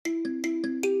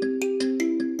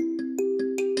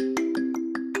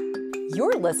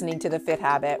You're listening to The Fit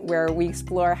Habit, where we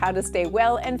explore how to stay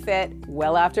well and fit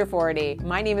well after 40.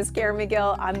 My name is Karen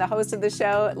McGill. I'm the host of the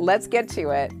show. Let's get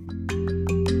to it.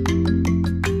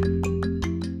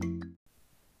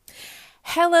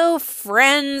 Hello,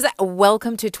 friends.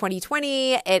 Welcome to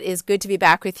 2020. It is good to be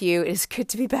back with you. It is good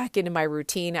to be back into my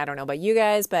routine. I don't know about you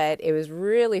guys, but it was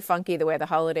really funky the way the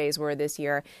holidays were this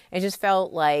year. It just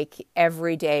felt like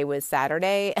every day was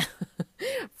Saturday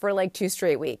for like 2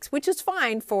 straight weeks, which is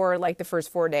fine for like the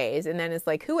first 4 days. And then it's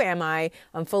like, who am I?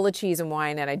 I'm full of cheese and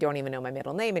wine and I don't even know my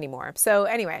middle name anymore. So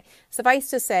anyway,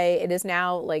 suffice to say, it is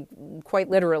now like quite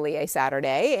literally a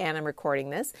Saturday and I'm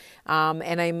recording this.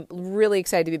 And I'm really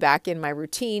excited to be back in my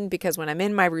routine because when I'm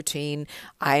in my routine,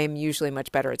 I am usually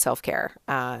much better at self-care.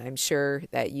 I'm sure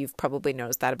that you've probably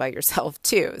noticed that about yourself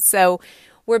too. So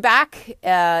we're back.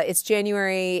 It's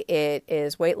January. It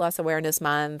is Weight Loss Awareness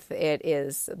Month. It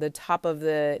is the top of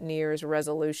the New Year's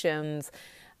resolutions.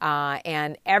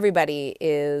 And everybody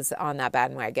is on that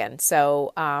bandwagon.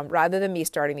 So rather than me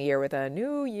starting the year with a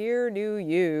new year, new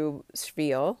you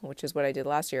spiel, which is what I did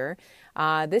last year,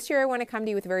 this year I want to come to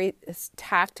you with very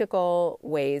tactical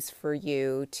ways for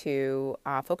you to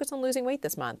focus on losing weight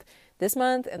this month. This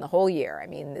month and the whole year. I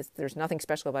mean, there's nothing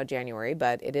special about January,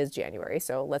 but it is January,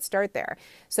 so let's start there.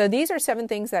 So these are 7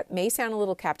 things that may sound a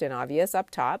little Captain Obvious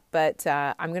up top, but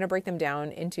I'm going to break them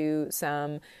down into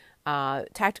some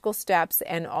tactical steps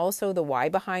and also the why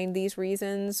behind these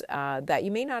reasons that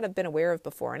you may not have been aware of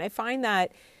before. And I find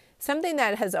that something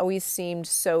that has always seemed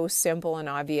so simple and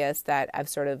obvious that I've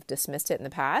sort of dismissed it in the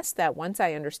past, that once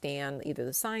I understand either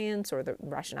the science or the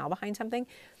rationale behind something,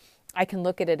 I can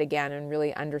look at it again and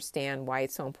really understand why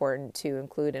it's so important to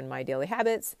include in my daily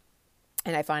habits.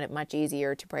 And I find it much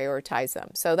easier to prioritize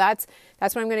them. So that's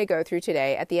what I'm going to go through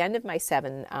today. At the end of my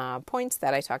 7 points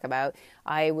that I talk about,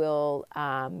 I will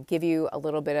give you a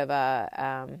little bit of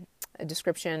a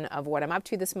description of what I'm up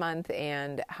to this month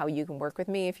and how you can work with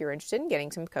me if you're interested in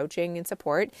getting some coaching and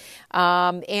support,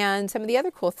 and some of the other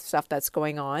cool stuff that's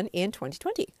going on in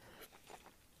 2020.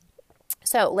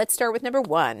 So let's start with number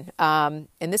 1. And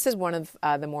this is one of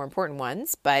the more important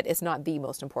ones, but it's not the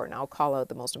most important. I'll call out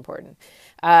the most important.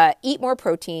 Eat more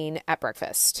protein at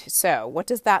breakfast. So what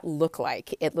does that look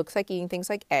like? It looks like eating things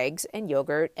like eggs and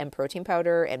yogurt and protein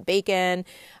powder and bacon,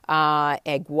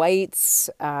 egg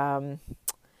whites,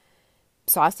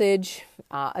 sausage.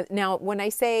 Now, when I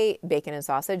say bacon and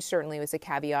sausage, certainly with a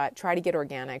caveat, try to get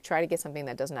organic, try to get something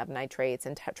that doesn't have nitrates,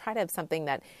 and try to have something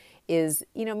that is,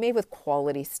 made with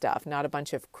quality stuff, not a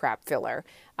bunch of crap filler,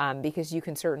 because you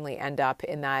can certainly end up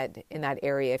in that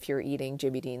area if you're eating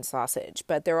Jimmy Dean sausage.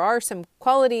 But there are some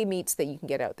quality meats that you can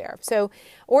get out there. So,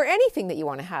 or anything that you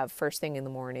want to have first thing in the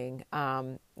morning.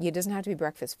 It doesn't have to be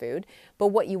breakfast food, but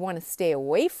what you want to stay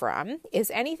away from is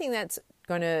anything that's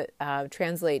going to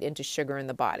translate into sugar in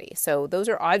the body. So those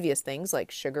are obvious things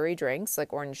like sugary drinks,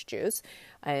 like orange juice,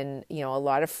 and a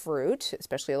lot of fruit,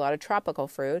 especially a lot of tropical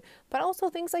fruit, but also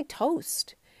things like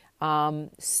toast,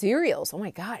 cereals. Oh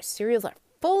my gosh, cereals are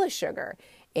full of sugar.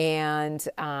 And,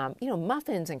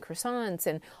 muffins and croissants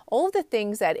and all of the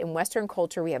things that in Western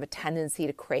culture we have a tendency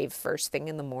to crave first thing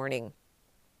in the morning.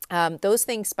 Those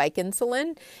things spike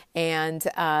insulin and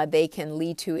they can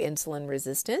lead to insulin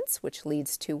resistance, which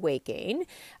leads to weight gain.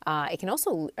 It can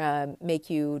also make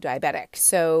you diabetic.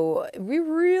 So we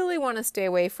really want to stay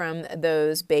away from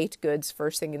those baked goods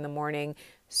first thing in the morning.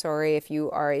 Sorry if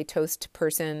you are a toast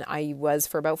person. I was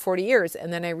for about 40 years.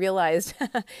 And then I realized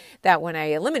that when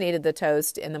I eliminated the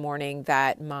toast in the morning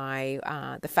that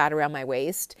the fat around my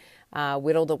waist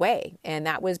whittled away. And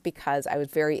that was because I was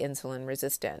very insulin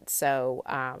resistant. So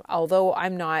although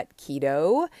I'm not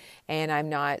keto and I'm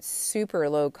not super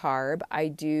low carb, I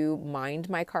do mind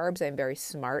my carbs. I'm very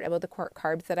smart about the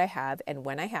carbs that I have and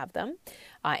when I have them.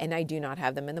 And I do not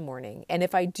have them in the morning. And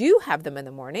if I do have them in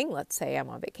the morning, let's say I'm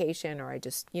on vacation or I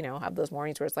just, have those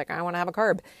mornings where it's like, I want to have a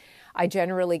carb. I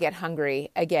generally get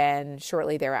hungry again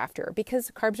shortly thereafter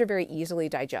because carbs are very easily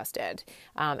digested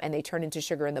and they turn into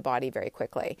sugar in the body very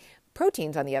quickly.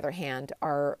 Proteins, on the other hand,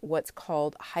 are what's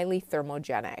called highly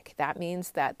thermogenic. That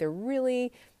means that they're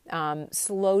really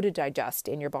slow to digest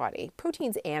in your body.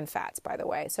 Proteins and fats, by the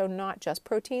way. So not just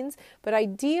proteins, but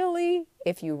ideally,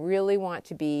 if you really want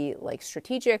to be like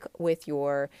strategic with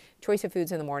your choice of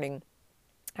foods in the morning,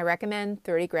 I recommend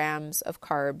 30 grams of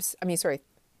carbs.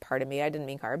 Pardon me, I didn't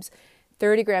mean carbs.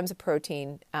 30 grams of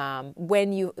protein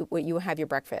when you have your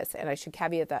breakfast. And I should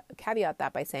caveat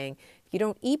that by saying, if you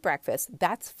don't eat breakfast,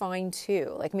 that's fine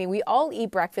too. Like, I mean, we all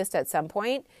eat breakfast at some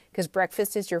point because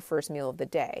breakfast is your first meal of the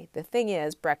day. The thing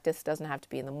is, breakfast doesn't have to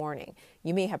be in the morning.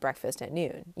 You may have breakfast at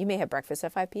noon. You may have breakfast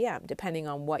at 5 p.m., depending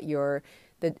on what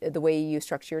the way you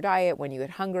structure your diet, when you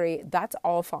get hungry. That's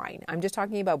all fine. I'm just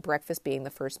talking about breakfast being the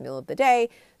first meal of the day.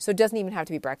 So it doesn't even have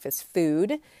to be breakfast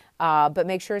food, but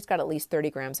make sure it's got at least 30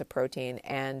 grams of protein.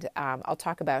 And I'll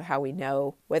talk about how we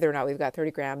know whether or not we've got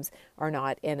 30 grams or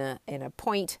not in a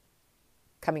point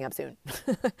coming up soon.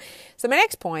 So my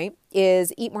next point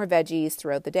is eat more veggies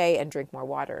throughout the day and drink more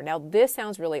water. Now, this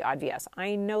sounds really obvious.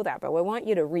 I know that, but I want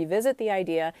you to revisit the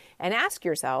idea and ask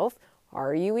yourself,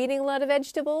 are you eating a lot of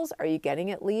vegetables? Are you getting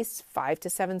at least 5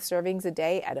 to 7 servings a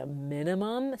day at a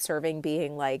minimum? Serving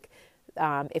being like,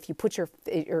 if you put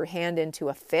your hand into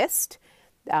a fist,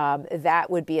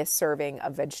 that would be a serving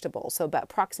of vegetables. So about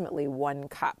approximately 1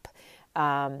 cup.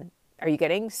 Are you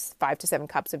getting 5 to 7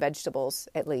 cups of vegetables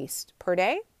at least per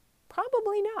day?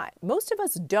 Probably not. Most of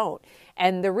us don't.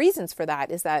 And the reasons for that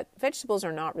is that vegetables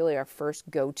are not really our first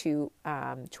go-to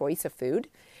choice of food.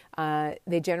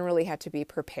 They generally have to be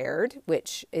prepared,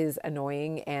 which is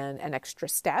annoying and an extra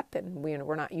step. And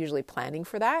we're not usually planning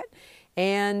for that.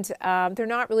 And they're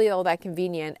not really all that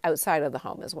convenient outside of the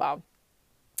home as well.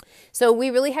 So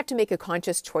we really have to make a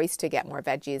conscious choice to get more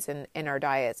veggies in our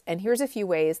diets. And here's a few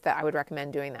ways that I would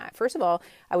recommend doing that. First of all,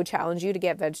 I would challenge you to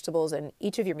get vegetables in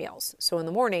each of your meals. So in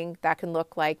the morning, that can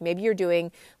look like maybe you're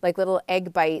doing like little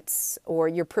egg bites, or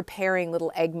you're preparing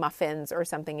little egg muffins or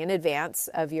something in advance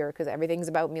of because everything's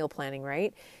about meal planning,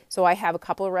 right? So I have a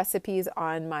couple of recipes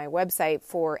on my website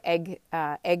for egg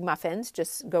muffins.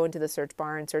 Just go into the search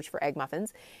bar and search for egg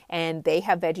muffins, and they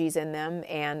have veggies in them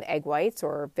and egg whites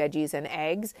or veggies and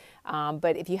eggs.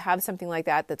 But if you have something like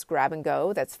that that's grab and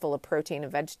go, that's full of protein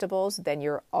and vegetables, then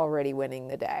you're already winning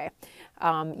the day.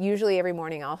 Usually every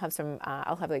morning I'll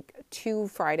have like 2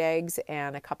 fried eggs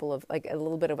and a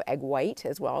little bit of egg white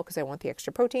as well, because I want the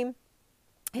extra protein.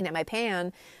 And in my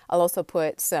pan, I'll also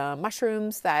put some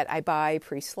mushrooms that I buy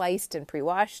pre-sliced and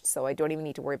pre-washed, so I don't even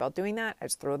need to worry about doing that. I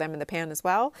just throw them in the pan as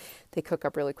well. They cook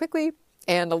up really quickly.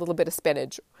 And a little bit of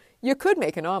spinach. You could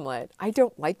make an omelet. I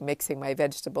don't like mixing my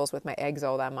vegetables with my eggs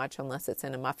all that much unless it's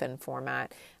in a muffin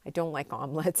format. I don't like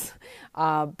omelets,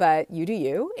 but you do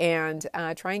you, and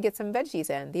try and get some veggies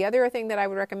in. The other thing that I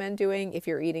would recommend doing if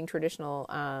you're eating traditional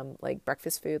like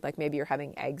breakfast food, like maybe you're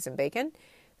having eggs and bacon,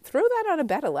 throw that on a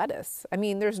bed of lettuce. I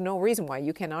mean, there's no reason why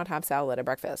you cannot have salad at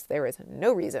breakfast. There is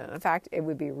no reason. In fact, it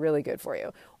would be really good for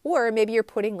you. Or maybe you're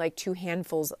putting like 2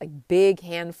 handfuls, like big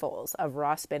handfuls of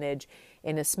raw spinach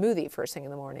in a smoothie first thing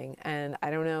in the morning. And I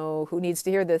don't know who needs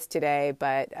to hear this today,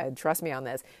 but trust me on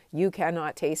this. You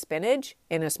cannot taste spinach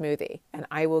in a smoothie. And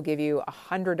I will give you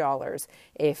 $100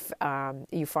 if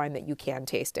you find that you can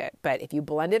taste it. But if you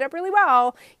blend it up really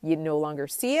well, you no longer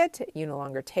see it, you no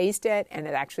longer taste it, and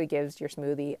it actually gives your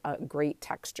smoothie a great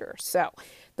texture. So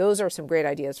those are some great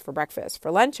ideas for breakfast.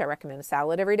 For lunch, I recommend a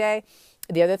salad every day.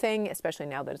 The other thing, especially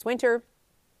now that it's winter,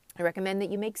 I recommend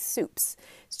that you make soups.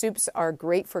 Soups are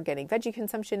great for getting veggie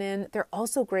consumption in. They're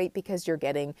also great because you're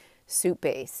getting soup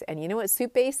base. And you know what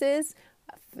soup base is?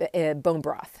 Bone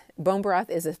broth. Bone broth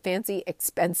is a fancy,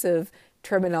 expensive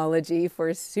terminology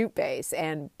for soup base.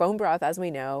 And bone broth, as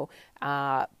we know,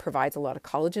 provides a lot of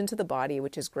collagen to the body,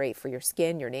 which is great for your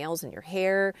skin, your nails, and your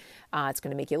hair. It's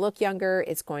going to make you look younger.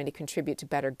 It's going to contribute to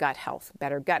better gut health.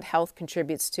 Better gut health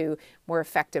contributes to more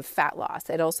effective fat loss.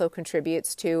 It also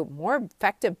contributes to more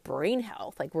effective brain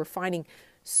health. Like, we're finding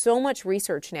so much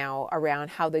research now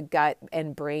around how the gut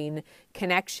and brain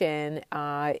connection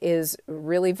is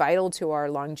really vital to our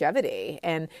longevity,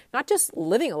 and not just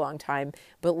living a long time,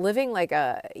 but living like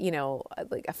a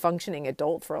functioning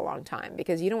adult for a long time,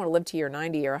 because you don't want to live to your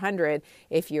 90 or 100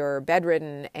 if you're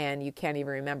bedridden and you can't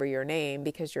even remember your name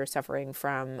because you're suffering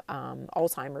from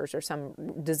Alzheimer's or some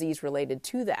disease related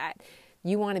to that.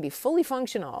 You want to be fully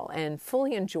functional and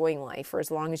fully enjoying life for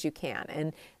as long as you can.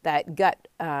 And that gut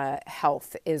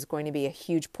health is going to be a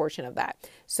huge portion of that.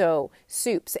 So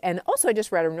soups. And also I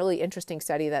just read a really interesting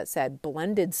study that said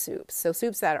blended soups. So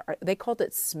soups that they called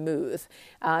it smooth,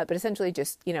 but essentially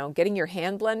just, getting your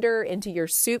hand blender into your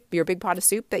soup, your big pot of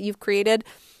soup that you've created,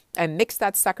 and mix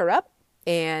that sucker up.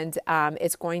 And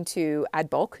it's going to add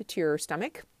bulk to your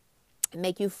stomach and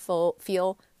make you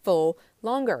feel full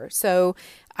longer. So,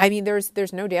 I mean,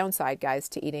 there's no downside, guys,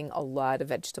 to eating a lot of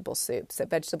vegetable soups,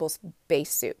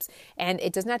 vegetable-based soups. And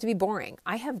it doesn't have to be boring.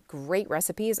 I have great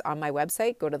recipes on my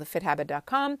website. Go to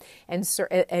thefithabit.com, and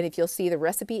if you'll see the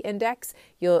recipe index,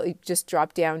 you'll just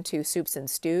drop down to soups and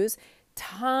stews.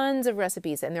 tons of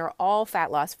recipes, and they're all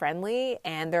fat loss friendly,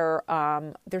 and they're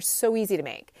so easy to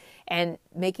make. And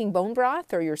making bone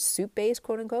broth, or your soup base,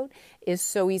 quote unquote, is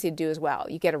so easy to do as well.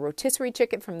 You get a rotisserie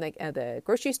chicken from the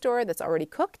grocery store that's already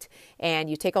cooked, and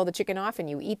you take all the chicken off and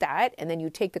you eat that, and then you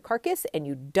take the carcass and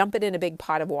you dump it in a big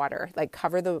pot of water, like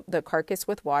cover the carcass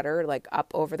with water, like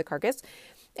up over the carcass,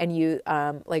 and you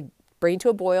like bring it to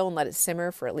a boil and let it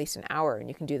simmer for at least an hour. And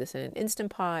you can do this in an Instant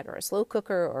Pot or a slow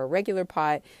cooker or a regular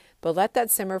pot, but let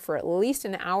that simmer for at least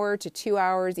an hour to 2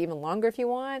 hours, even longer if you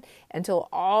want, until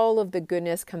all of the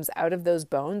goodness comes out of those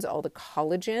bones, all the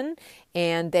collagen.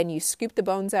 And then you scoop the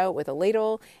bones out with a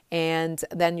ladle, and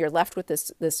then you're left with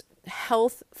this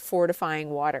health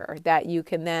fortifying water that you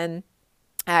can then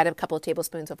add a couple of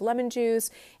tablespoons of lemon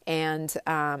juice and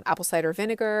apple cider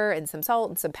vinegar and some salt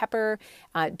and some pepper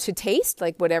to taste,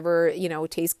 like whatever,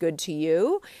 tastes good to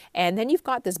you. And then you've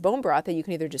got this bone broth that you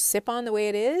can either just sip on the way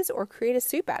it is or create a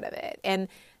soup out of it. And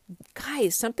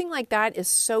guys, something like that is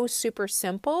so super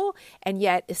simple, and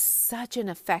yet is such an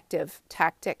effective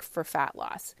tactic for fat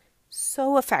loss.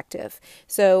 So effective.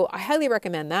 So I highly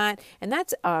recommend that. And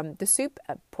that's the soup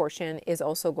portion is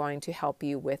also going to help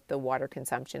you with the water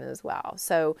consumption as well.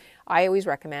 So I always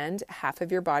recommend half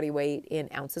of your body weight in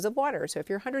ounces of water. So if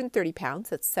you're 130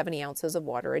 pounds, that's 70 ounces of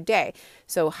water a day.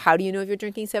 So how do you know if you're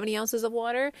drinking 70 ounces of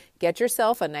water? Get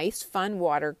yourself a nice, fun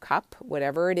water cup,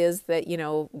 whatever it is that,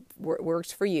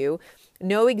 works for you.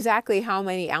 Know exactly how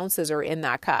many ounces are in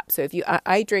that cup. So if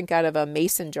I drink out of a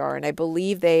mason jar, and I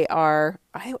believe they are,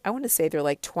 I want to say they're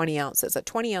like 20 ounces, a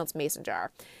 20-ounce mason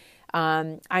jar.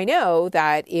 I know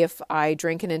that if I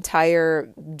drink an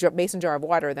entire mason jar of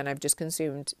water, then I've just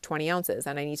consumed 20 ounces,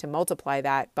 and I need to multiply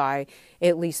that by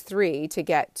at least 3 to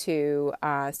get to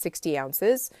 60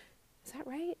 ounces. Is that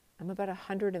right? I'm about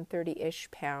 130-ish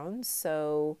pounds.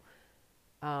 So,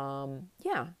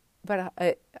 yeah. But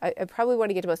I probably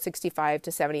want to get to about 65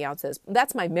 to 70 ounces.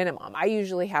 That's my minimum. I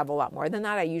usually have a lot more than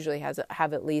that. I usually have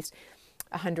at least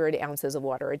 100 ounces of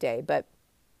water a day. But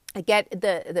I get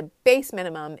the base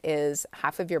minimum is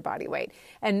half of your body weight.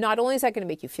 And not only is that going to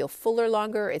make you feel fuller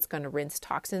longer, it's going to rinse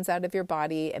toxins out of your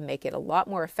body and make it a lot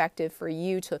more effective for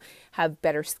you to have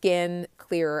better skin,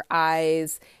 clearer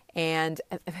eyes, and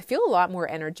I feel a lot more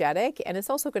energetic. And it's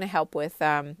also going to help with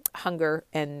hunger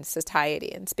and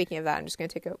satiety. And speaking of that, I'm just going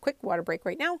to take a quick water break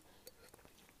right now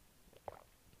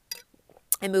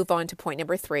and move on to point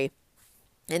number 3.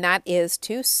 And that is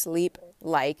to sleep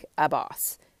like a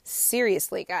boss.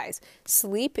 Seriously, guys,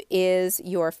 sleep is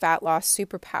your fat loss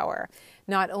superpower.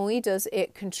 Not only does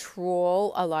it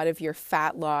control a lot of your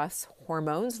fat loss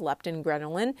hormones, leptin,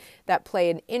 ghrelin, that play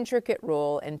an intricate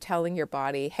role in telling your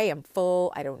body, hey, I'm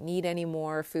full, I don't need any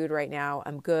more food right now,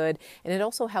 I'm good. And it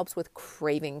also helps with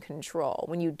craving control.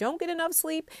 When you don't get enough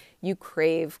sleep, you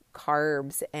crave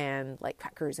carbs and like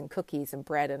crackers and cookies and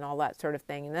bread and all that sort of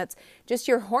thing. And that's just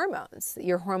your hormones.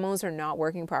 Your hormones are not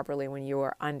working properly when you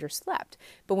are underslept.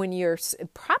 But when you're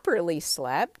properly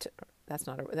slept, that's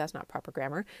not proper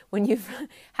grammar. When you've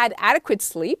had adequate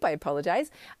sleep, I apologize.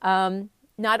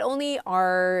 Not only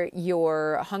are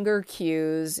your hunger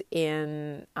cues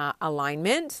in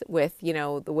alignment with,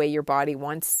 the way your body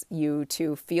wants you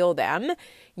to feel them,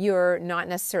 you're not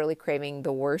necessarily craving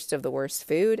the worst of the worst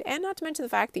food, and not to mention the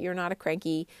fact that you're not a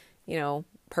cranky,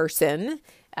 person,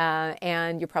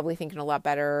 and you're probably thinking a lot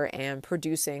better and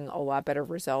producing a lot better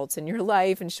results in your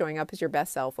life and showing up as your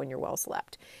best self when you're well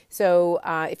slept. So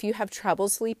if you have trouble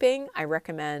sleeping, I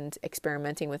recommend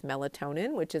experimenting with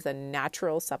melatonin, which is a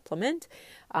natural supplement.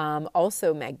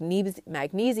 Also,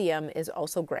 magnesium is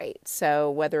also great.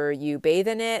 So whether you bathe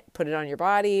in it, put it on your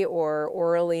body, or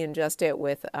orally ingest it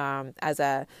with as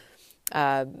a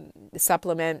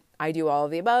supplement, I do all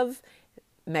of the above.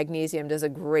 Magnesium does a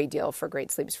great deal for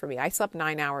great sleeps for me. I slept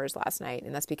 9 hours last night,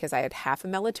 and that's because I had half a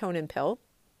melatonin pill.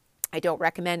 I don't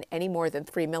recommend any more than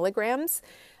 3 milligrams.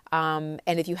 And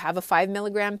if you have a 5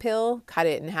 milligram pill, cut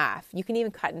it in half. You can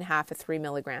even cut in half a 3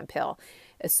 milligram pill.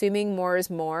 Assuming more is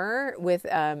more with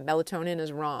melatonin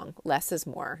is wrong. Less is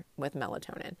more with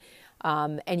melatonin.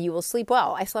 And you will sleep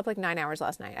well. I slept like 9 hours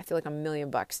last night. I feel like $1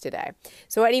 million today.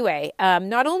 So anyway,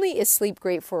 not only is sleep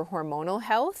great for hormonal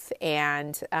health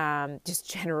and just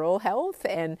general health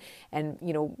and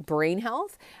brain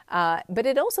health, but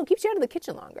it also keeps you out of the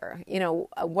kitchen longer.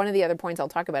 One of the other points I'll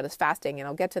talk about is fasting, and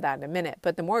I'll get to that in a minute.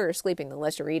 But the more you're sleeping, the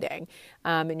less you're eating,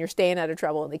 and you're staying out of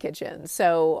trouble in the kitchen.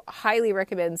 So highly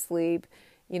recommend sleep.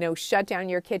 Shut down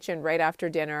your kitchen right after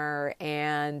dinner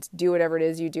and do whatever it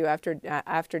is you do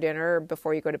after dinner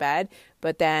before you go to bed.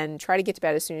 But then try to get to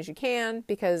bed as soon as you can,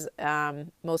 because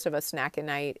most of us snack at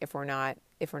night if we're not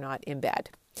in bed.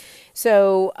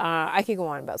 So I could go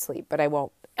on about sleep, but I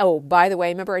won't. Oh, by the way,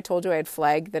 remember I told you I had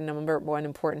flagged the number one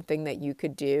important thing that you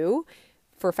could do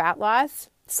for fat loss?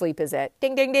 Sleep is it.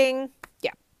 Ding, ding, ding.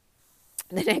 Yeah.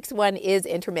 The next one is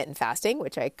intermittent fasting,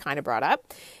 which I kind of brought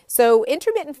up. So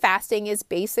intermittent fasting is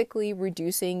basically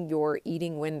reducing your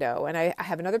eating window. And I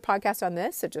have another podcast on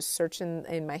this, so just search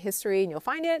in my history and you'll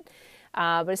find it.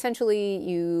 But essentially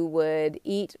you would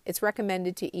eat, it's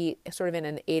recommended to eat sort of in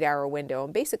an 8-hour window.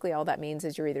 And basically all that means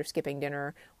is you're either skipping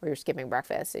dinner or you're skipping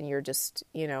breakfast and you're just,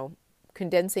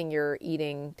 condensing your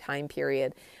eating time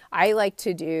period. I like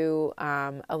to do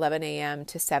 11 a.m.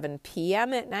 to 7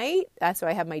 p.m. at night. So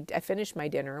I finish my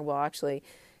dinner. Well, actually,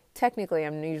 technically,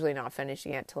 I'm usually not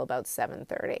finishing it till about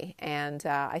 7:30. And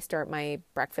I start my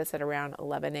breakfast at around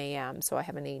 11 a.m. So I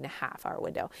have an 8.5-hour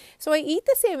window. So I eat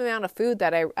the same amount of food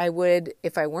that I would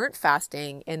if I weren't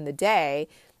fasting in the day.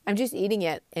 I'm just eating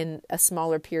it in a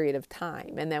smaller period of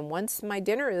time. And then once my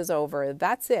dinner is over,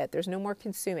 that's it. There's no more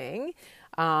consuming.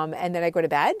 And then I go to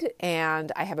bed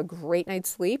and I have a great night's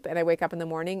sleep and I wake up in the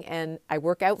morning and I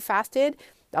work out fasted.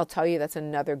 I'll tell you that's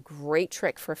another great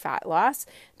trick for fat loss.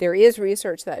 There is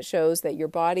research that shows that your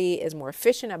body is more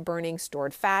efficient at burning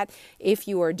stored fat if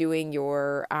you are doing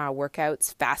your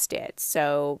workouts fasted.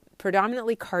 So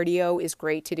predominantly cardio is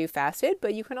great to do fasted,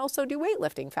 but you can also do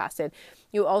weightlifting fasted.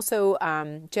 You also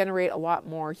generate a lot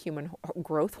more human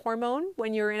growth hormone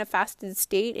when you're in a fasted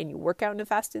state and you work out in a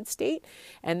fasted state.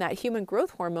 And that human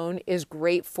growth hormone is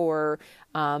great for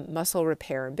muscle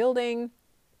repair and building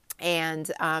and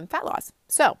fat loss.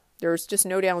 So there's just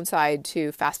no downside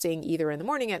to fasting either in the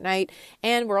morning, at night.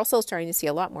 And we're also starting to see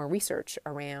a lot more research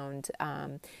around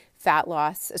fat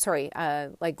loss,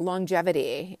 like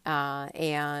longevity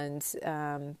and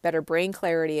better brain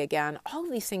clarity again. All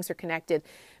of these things are connected,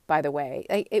 by the way.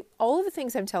 All of the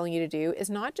things I'm telling you to do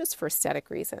is not just for aesthetic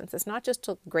reasons. It's not just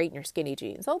to look great in your skinny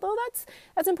jeans, although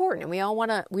that's important. And we all want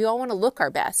to look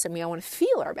our best and we all want to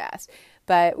feel our best.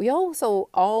 But we also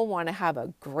all want to have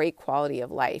a great quality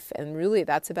of life. And really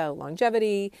that's about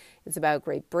longevity. It's about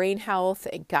great brain health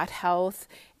and gut health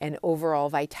and overall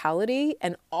vitality.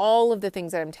 And all of the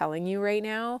things that I'm telling you right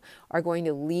now are going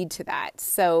to lead to that.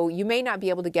 So you may not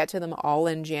be able to get to them all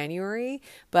in January,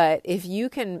 but if you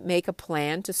can make a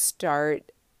plan to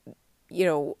start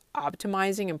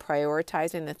optimizing and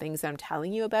prioritizing the things I'm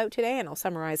telling you about today, and I'll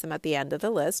summarize them at the end of the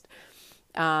list,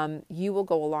 you will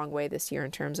go a long way this year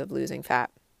in terms of losing fat.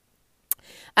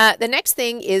 The next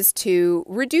thing is to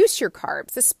reduce your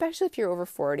carbs, especially if you're over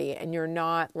 40 and you're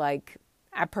not like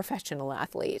a professional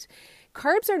athlete.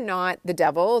 Carbs are not the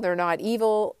devil. They're not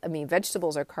evil. I mean,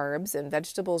 vegetables are carbs and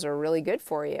vegetables are really good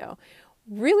for you.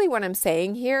 Really what I'm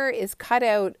saying here is cut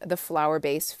out the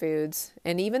flour-based foods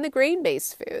and even the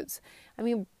grain-based foods. I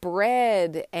mean,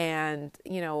 bread and,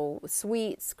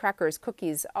 sweets, crackers,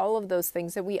 cookies, all of those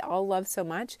things that we all love so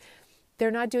much,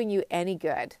 they're not doing you any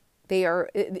good.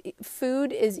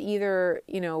 Food is either,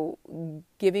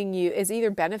 is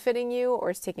either benefiting you or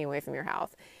it's taking away from your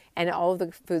health. And all of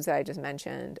the foods that I just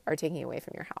mentioned are taking away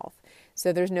from your health.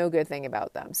 So there's no good thing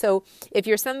about them. So if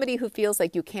you're somebody who feels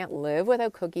like you can't live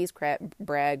without cookies,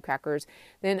 bread, crackers,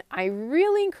 then I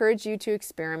really encourage you to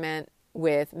experiment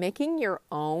with making your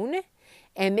own.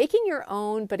 And making your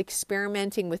own, but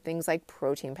experimenting with things like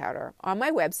protein powder. On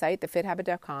my website,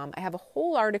 thefithabit.com, I have a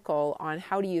whole article on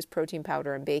how to use protein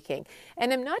powder in baking.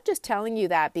 And I'm not just telling you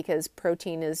that because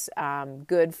protein is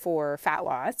good for fat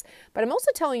loss, but I'm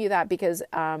also telling you that because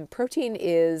protein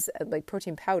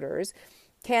powders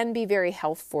can be very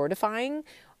health fortifying.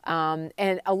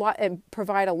 And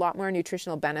provide a lot more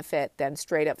nutritional benefit than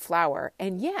straight up flour.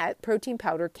 And yet protein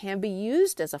powder can be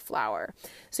used as a flour.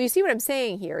 So you see what I'm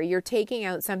saying here? You're taking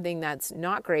out something that's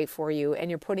not great for you and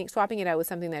you're swapping it out with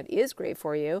something that is great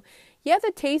for you. Yeah,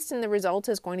 the taste and the result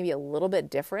is going to be a little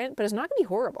bit different, but it's not going to be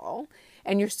horrible.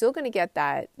 And you're still going to get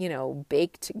that,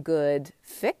 baked good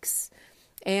fix.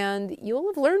 And you'll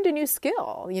have learned a new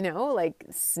skill, like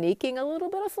sneaking a little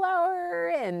bit of flour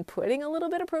and putting a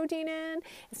little bit of protein in.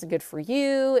 It's good for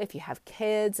you. If you have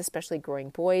kids, especially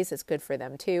growing boys, it's good for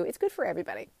them too. It's good for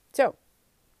everybody. So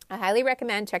I highly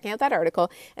recommend checking out that article.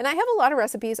 And I have a lot of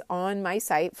recipes on my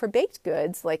site for baked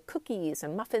goods like cookies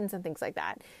and muffins and things like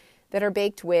that are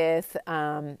baked with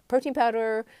protein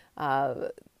powder,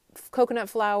 coconut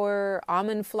flour,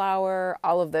 almond flour,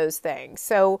 all of those things.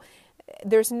 So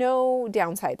there's no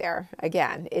downside there.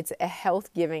 Again, it's a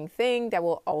health-giving thing that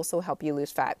will also help you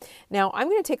lose fat. Now, I'm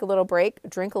going to take a little break,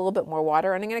 drink a little bit more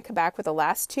water, and I'm going to come back with the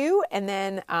last two, and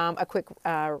then a quick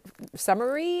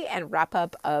summary and wrap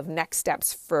up of next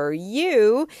steps for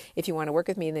you if you want to work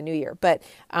with me in the new year. But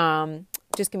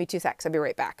just give me 2 seconds. I'll be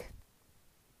right back.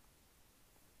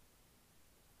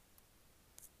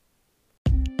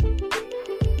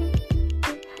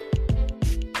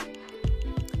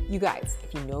 You guys,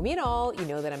 if you know me at all, you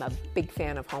know that I'm a big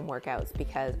fan of home workouts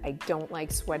because I don't like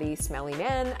sweaty, smelly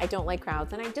men, I don't like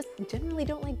crowds, and I just generally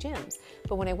don't like gyms.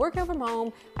 But when I work out from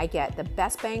home, I get the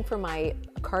best bang for my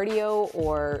cardio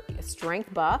or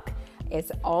strength buck. It's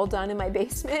all done in my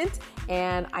basement,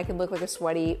 and I can look like a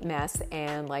sweaty mess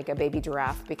and like a baby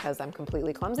giraffe because I'm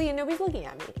completely clumsy and nobody's looking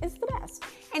at me. It's the best.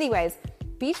 Anyways,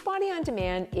 Beachbody On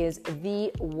Demand is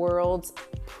the world's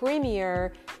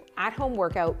premier at-home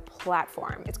workout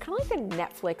platform. It's kind of like the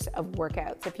Netflix of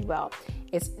workouts, if you will.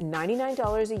 It's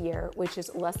 $99 a year, which is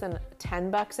less than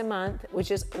 $10 a month, which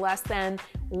is less than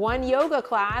one yoga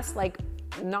class, like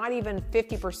not even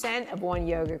 50% of one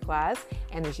yoga class,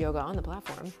 and there's yoga on the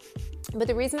platform. But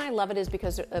the reason I love it is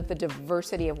because of the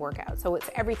diversity of workouts. So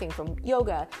it's everything from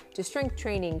yoga to strength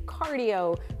training,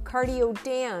 cardio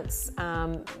dance,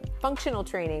 functional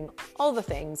training, all the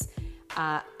things.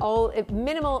 All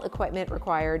minimal equipment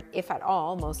required, if at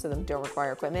all. Most of them don't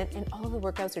require equipment, and all the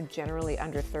workouts are generally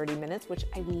under 30 minutes, which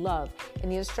I love. And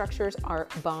the instructors are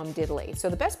bomb diddly. So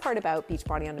the best part about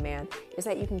Beachbody On Demand is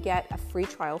that you can get a free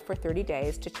trial for 30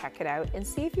 days to check it out and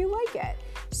see if you like it.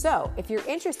 So if you're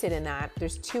interested in that,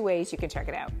 there's two ways you can check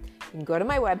it out. You can go to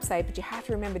my website, but you have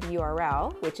to remember the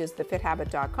URL, which is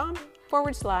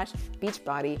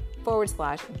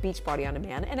thefithabit.com/beachbody/Beachbody On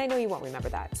Demand. And I know you won't remember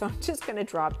that, so I'm just going to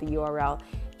drop the URL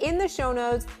in the show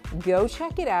notes. Go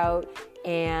check it out.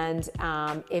 And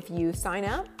if you sign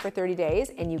up for 30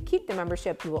 days and you keep the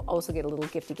membership, you will also get a little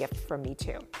gifty gift from me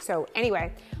too. So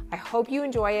anyway, I hope you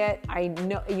enjoy it. I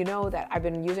know you know that I've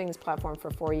been using this platform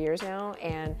for 4 years now,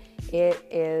 and it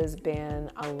has been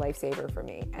a lifesaver for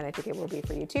me. And I think it will be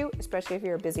for you too, especially if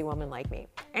you're a busy woman like me.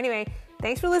 Anyway,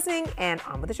 thanks for listening, and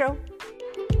on with the show.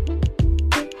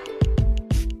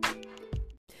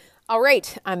 All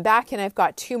right, I'm back, and I've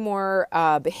got two more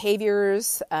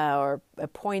behaviors or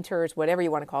pointers, whatever you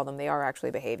want to call them. They are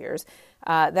actually behaviors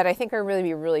that I think are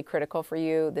really critical for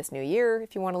you this new year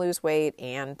if you want to lose weight,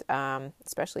 and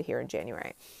especially here in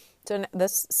January. So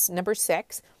this number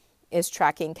 6 is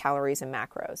tracking calories and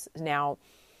macros. Now,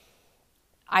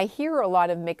 I hear a lot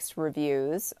of mixed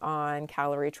reviews on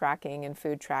calorie tracking and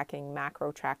food tracking,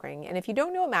 macro tracking. And if you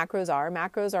don't know what macros are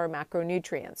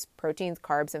macronutrients, proteins,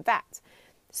 carbs, and fats.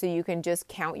 So you can just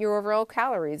count your overall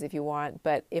calories if you want,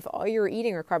 but if all you're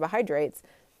eating are carbohydrates,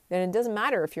 then it doesn't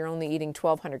matter if you're only eating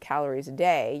 1,200 calories a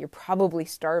day. You're probably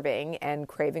starving and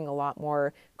craving a lot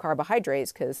more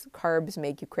carbohydrates because carbs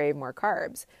make you crave more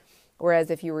carbs.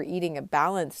 Whereas if you were eating a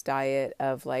balanced diet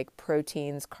of like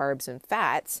proteins, carbs, and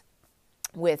fats,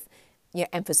 with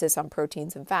emphasis on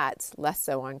proteins and fats, less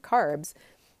so on carbs,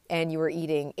 and you were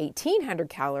eating 1,800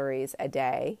 calories a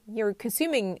day, you're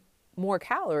consuming more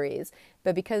calories,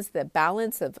 but because the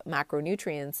balance of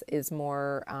macronutrients is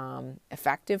more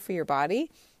effective for your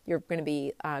body, you're going to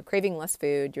be craving less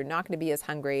food, you're not going to be as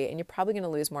hungry, and you're probably going to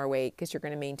lose more weight because you're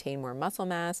going to maintain more muscle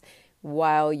mass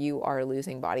while you are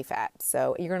losing body fat.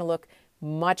 So you're going to look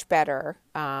much better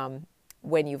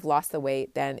when you've lost the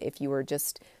weight than if you were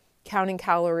just counting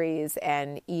calories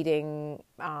and eating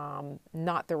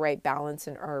not the right balance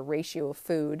or ratio of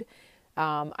food.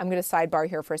 I'm going to sidebar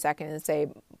here for a second and say,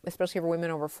 especially for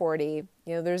women over 40,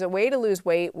 there's a way to lose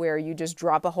weight where you just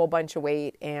drop a whole bunch of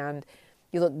weight and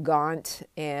you look gaunt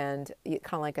and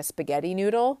kind of like a spaghetti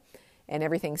noodle and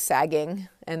everything's sagging.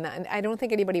 And I don't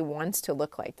think anybody wants to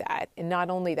look like that. And not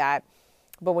only that,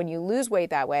 but when you lose weight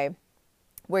that way,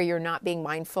 where you're not being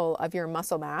mindful of your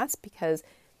muscle mass, because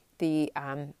the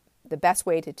best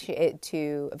way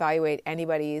to evaluate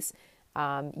anybody's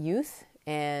youth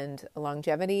and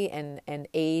longevity and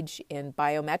age in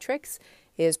biometrics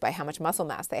is by how much muscle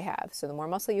mass they have. So the more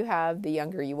muscle you have, the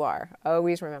younger you are.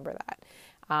 Always remember that.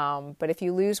 But if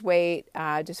you lose weight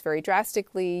just very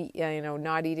drastically,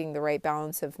 not eating the right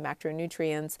balance of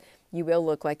macronutrients, you will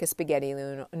look like a spaghetti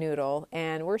noodle.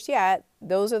 And worse yet,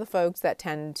 those are the folks that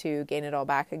tend to gain it all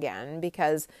back again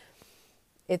because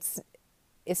it's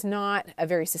not a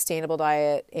very sustainable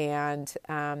diet, and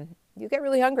you get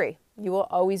really hungry. You will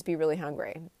always be really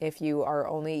hungry if you are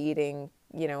only eating,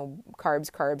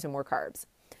 carbs, and more carbs.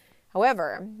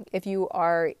 However, if you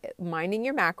are minding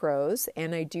your macros,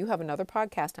 and I do have another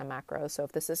podcast on macros, so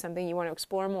if this is something you want to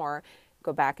explore more,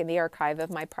 go back in the archive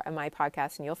of my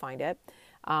podcast and you'll find it.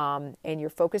 And you're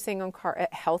focusing on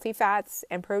healthy fats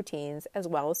and proteins as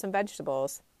well as some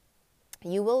vegetables,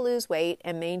 you will lose weight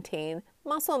and maintain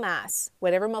muscle mass.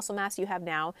 Whatever muscle mass you have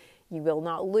now, you will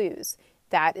not lose.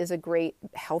 That is a great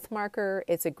health marker.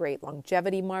 It's a great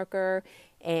longevity marker,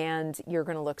 and you're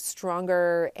going to look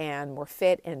stronger and more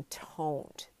fit and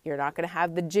toned. You're not going to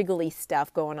have the jiggly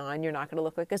stuff going on. You're not going to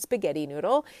look like a spaghetti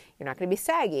noodle. You're not going to be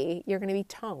saggy. You're going to be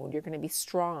toned. You're going to be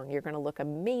strong. You're going to look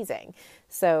amazing.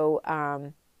 So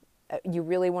you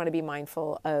really want to be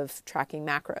mindful of tracking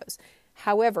macros.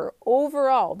 However,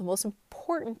 overall, the most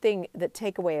important thing, the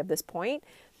takeaway of this point,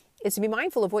 is to be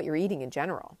mindful of what you're eating in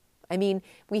general. I mean,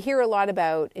 we hear a lot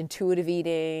about intuitive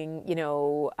eating,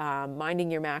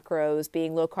 minding your macros,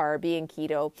 being low carb, being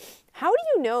keto. How do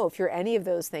you know if you're any of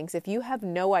those things if you have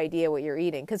no idea what you're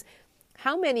eating? Because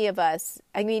how many of us,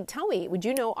 tell me, would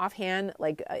you know offhand,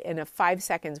 like in a 5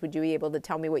 seconds, would you be able to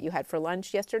tell me what you had for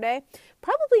lunch yesterday?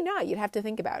 Probably not. You'd have to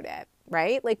think about it,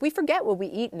 right? Like we forget what we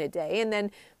eat in a day. And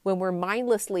then when we're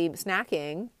mindlessly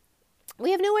snacking,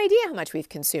 we have no idea how much we've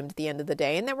consumed at the end of the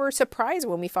day. And then we're surprised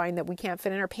when we find that we can't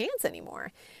fit in our pants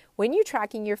anymore. When you're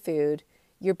tracking your food,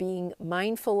 you're being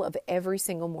mindful of every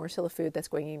single morsel of food that's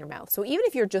going in your mouth. So even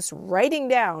if you're just writing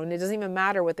down, it doesn't even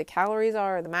matter what the calories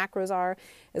are or the macros are,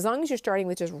 as long as you're starting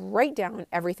with just write down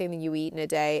everything that you eat in a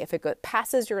day. If it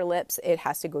passes your lips, it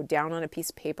has to go down on a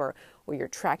piece of paper or you're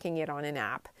tracking it on an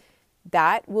app.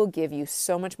 That will give you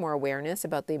so much more awareness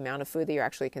about the amount of food that you're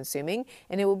actually consuming.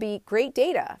 And it will be great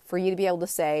data for you to be able to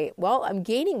say, well, I'm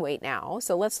gaining weight now,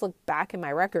 so let's look back in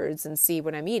my records and see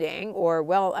what I'm eating. Or,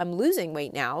 well, I'm losing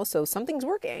weight now, so something's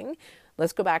working.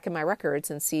 Let's go back in my records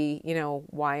and see,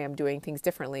 why I'm doing things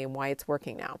differently and why it's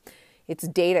working now. It's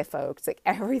data, folks. Like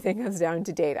everything comes down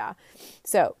to data.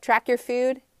 So track your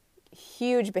food,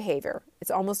 huge behavior. It's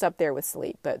almost up there with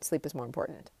sleep, but sleep is more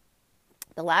important.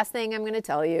 The last thing I'm going to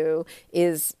tell you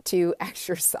is to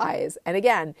exercise. And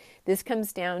again, this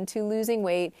comes down to losing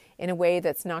weight in a way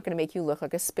that's not going to make you look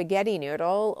like a spaghetti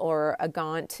noodle or a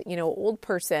gaunt, old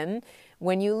person.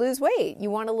 When you lose weight, you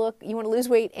want to lose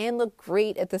weight and look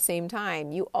great at the same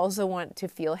time. You also want to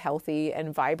feel healthy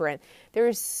and vibrant. There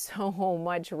is so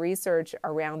much research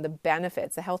around the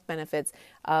benefits, the health benefits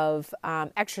of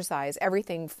exercise,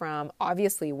 everything from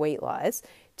obviously weight loss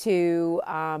to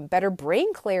better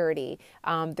brain clarity.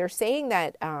 They're saying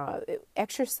that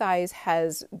exercise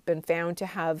has been found to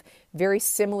have very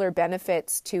similar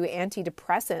benefits to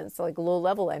antidepressants, like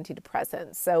low-level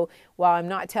antidepressants. So while I'm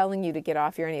not telling you to get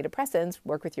off your antidepressants,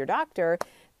 work with your doctor,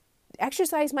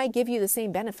 exercise might give you the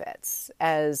same benefits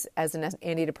as an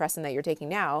antidepressant that you're taking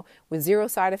now with zero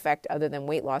side effect other than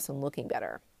weight loss and looking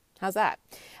better. How's that?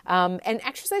 And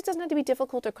exercise doesn't have to be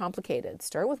difficult or complicated.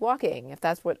 Start with walking if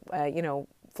that's what,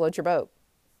 floats your boat.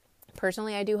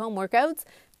 Personally, I do home workouts.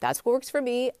 That's what works for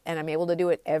me, and I'm able to do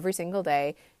it every single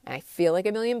day, and I feel like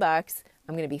 $1 million.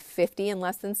 I'm going to be 50 in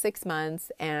less than 6 months,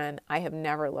 and I have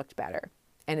never looked better.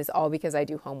 And it's all because I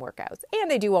do home workouts, and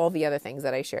I do all the other things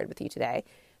that I shared with you today.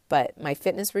 But my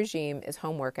fitness regime is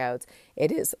home workouts.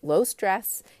 It is low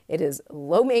stress. It is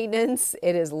low maintenance.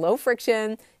 It is low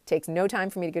friction. It takes no time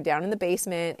for me to go down in the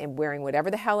basement and wearing whatever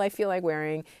the hell I feel like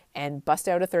wearing and bust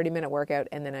out a 30-minute workout,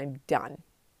 and then I'm done.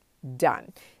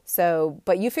 So,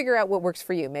 but you figure out what works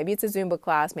for you. Maybe it's a Zumba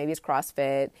class, maybe it's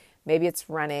CrossFit, maybe it's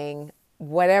running,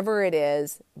 whatever it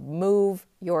is, move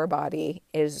your body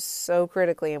is so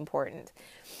critically important.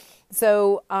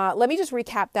 So let me just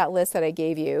recap that list that I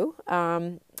gave you.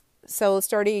 So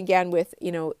starting again with,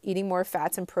 eating more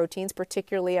fats and proteins,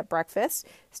 particularly at breakfast.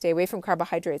 Stay away from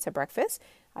carbohydrates at breakfast.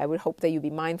 I would hope that you be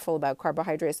mindful about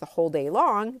carbohydrates the whole day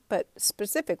long, but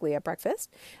specifically at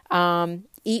breakfast.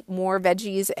 Eat more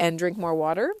veggies and drink more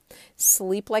water.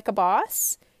 Sleep like a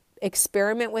boss.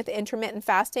 Experiment with intermittent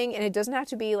fasting, and it doesn't have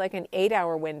to be like an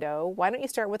 8-hour window. Why don't you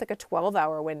start with like a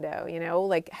 12-hour window?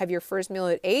 Like have your first meal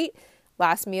at 8,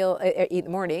 last meal eat in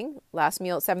the morning, last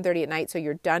meal at 7:30 at night, so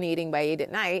you're done eating by 8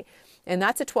 at night, and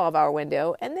that's a 12-hour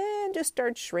window. And then just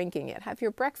start shrinking it. Have your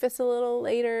breakfast a little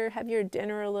later, have your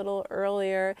dinner a little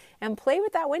earlier, and play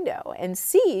with that window and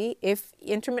see if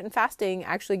intermittent fasting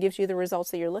actually gives you the results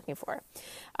that you're looking for.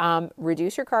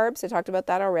 Reduce your carbs. I talked about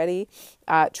that already.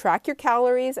 Track your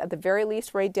calories. At the very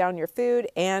least, write down your food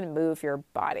and move your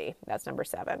body. That's number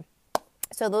 7.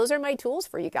 So those are my tools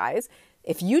for you guys.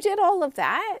 If you did all of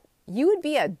that, you would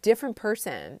be a different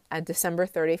person on December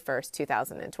 31st,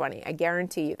 2020. I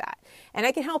guarantee you that. And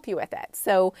I can help you with it.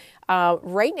 So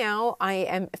right now,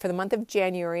 for the month of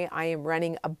January, I am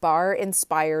running a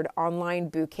bar-inspired online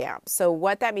boot camp. So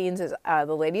what that means is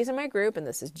the ladies in my group, and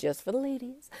this is just for the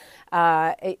ladies,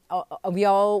 we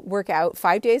all work out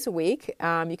 5 days a week.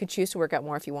 You can choose to work out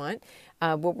more if you want.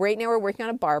 But right now we're working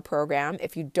on a bar program.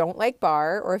 If you don't like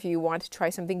bar, or if you want to try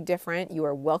something different, you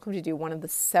are welcome to do one of the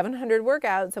 700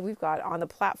 workouts that we've got on the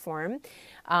platform.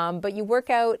 But you work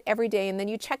out every day and then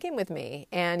you check in with me,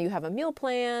 and you have a meal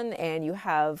plan, and you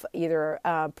have either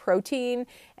protein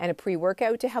and a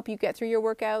pre-workout to help you get through your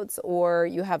workouts, or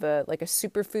you have a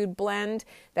superfood blend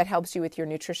that helps you with your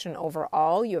nutrition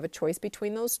overall. You have a choice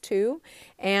between those two.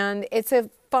 And it's a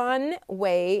fun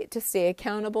way to stay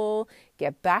accountable,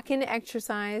 get back into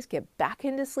exercise, get back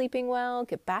into sleeping well,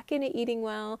 get back into eating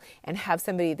well, and have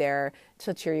somebody there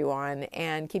to cheer you on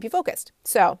and keep you focused.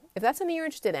 So if that's something you're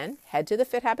interested in, head to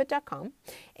thefithabit.com,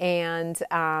 and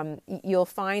you'll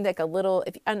find like a little,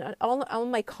 on all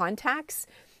my contacts,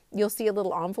 you'll see a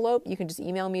little envelope. You can just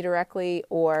email me directly,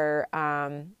 or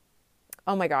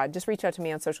oh my God, just reach out to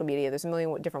me on social media. There's a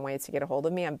million different ways to get a hold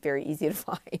of me. I'm very easy to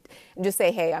find. And just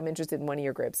say, hey, I'm interested in one of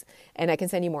your groups. And I can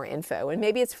send you more info. And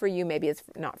maybe it's for you, maybe it's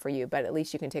not for you, but at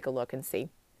least you can take a look and see.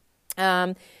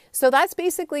 So that's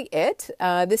basically it.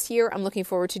 This year, I'm looking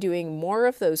forward to doing more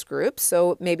of those groups.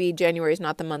 So maybe January is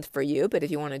not the month for you, but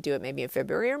if you want to do it maybe in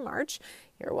February or March,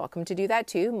 you're welcome to do that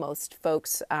too. Most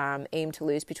folks aim to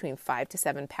lose between 5 to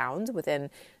 7 pounds within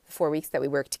 4 weeks that we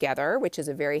work together, which is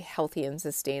a very healthy and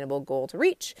sustainable goal to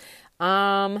reach.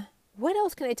 What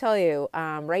else can I tell you?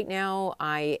 Right now,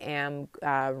 I am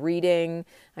reading.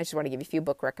 I just want to give you a few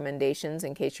book recommendations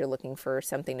in case you're looking for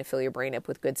something to fill your brain up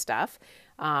with good stuff.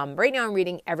 Right now, I'm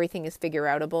reading Everything is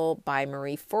Figure-Outable by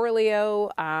Marie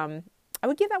Forleo. I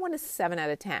would give that one a 7 out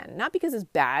of 10. Not because it's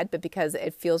bad, but because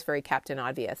it feels very Captain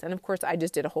Obvious. And of course, I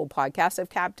just did a whole podcast of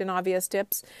Captain Obvious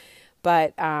tips.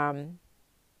 But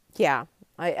yeah,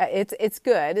 it's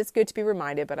good. It's good to be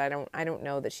reminded, but I don't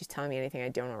know that she's telling me anything I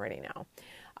don't already know.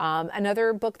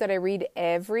 Another book that I read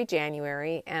every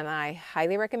January, and I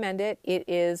highly recommend it. It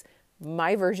is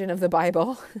my version of the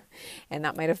Bible, and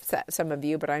that might upset some of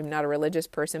you, but I'm not a religious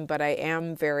person, but I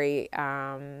am very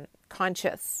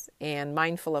conscious and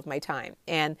mindful of my time.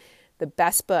 And the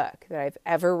best book that I've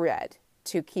ever read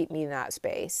to keep me in that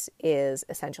space is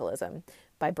Essentialism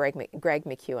by Greg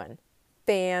McKeown.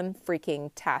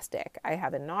 Fan-freaking-tastic. I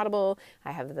have an Audible.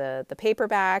 I have the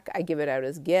paperback. I give it out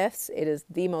as gifts. It is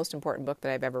the most important book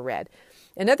that I've ever read.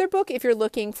 Another book, if you're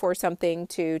looking for something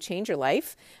to change your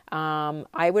life,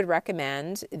 I would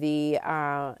recommend the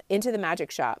Into the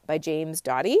Magic Shop by James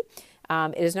Doty.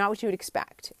 It is not what you would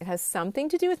expect. It has something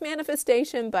to do with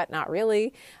manifestation, but not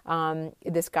really.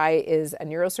 This guy is a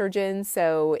neurosurgeon,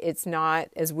 so it's not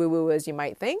as woo-woo as you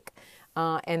might think.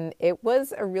 And it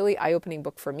was a really eye-opening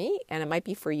book for me, and it might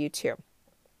be for you too.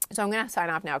 So I'm going to sign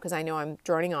off now because I know I'm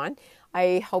droning on.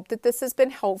 I hope that this has been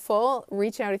helpful.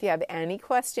 Reach out if you have any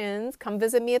questions. Come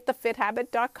visit me at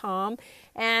thefithabit.com.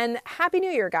 And Happy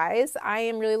New Year, guys. I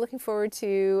am really looking forward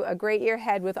to a great year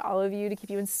ahead with all of you to keep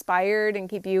you inspired and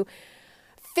keep you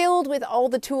filled with all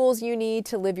the tools you need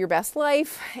to live your best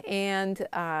life. And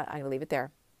I'm going to leave it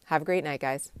there. Have a great night,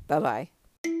 guys. Bye-bye.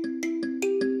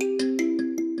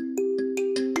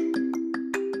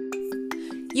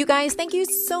 You guys, thank you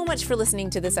so much for listening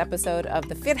to this episode of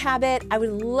The Fit Habit. I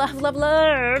would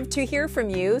love to hear from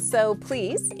you. So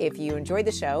please, if you enjoyed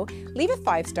the show, leave a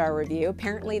 5-star review.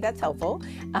 Apparently that's helpful.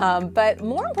 But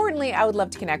more importantly, I would love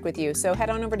to connect with you. So head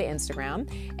on over to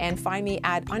Instagram and find me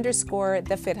at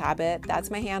 _TheFitHabit. That's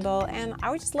my handle. And I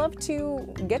would just love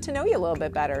to get to know you a little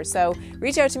bit better. So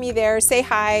reach out to me there, say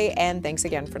hi, and thanks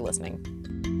again for listening.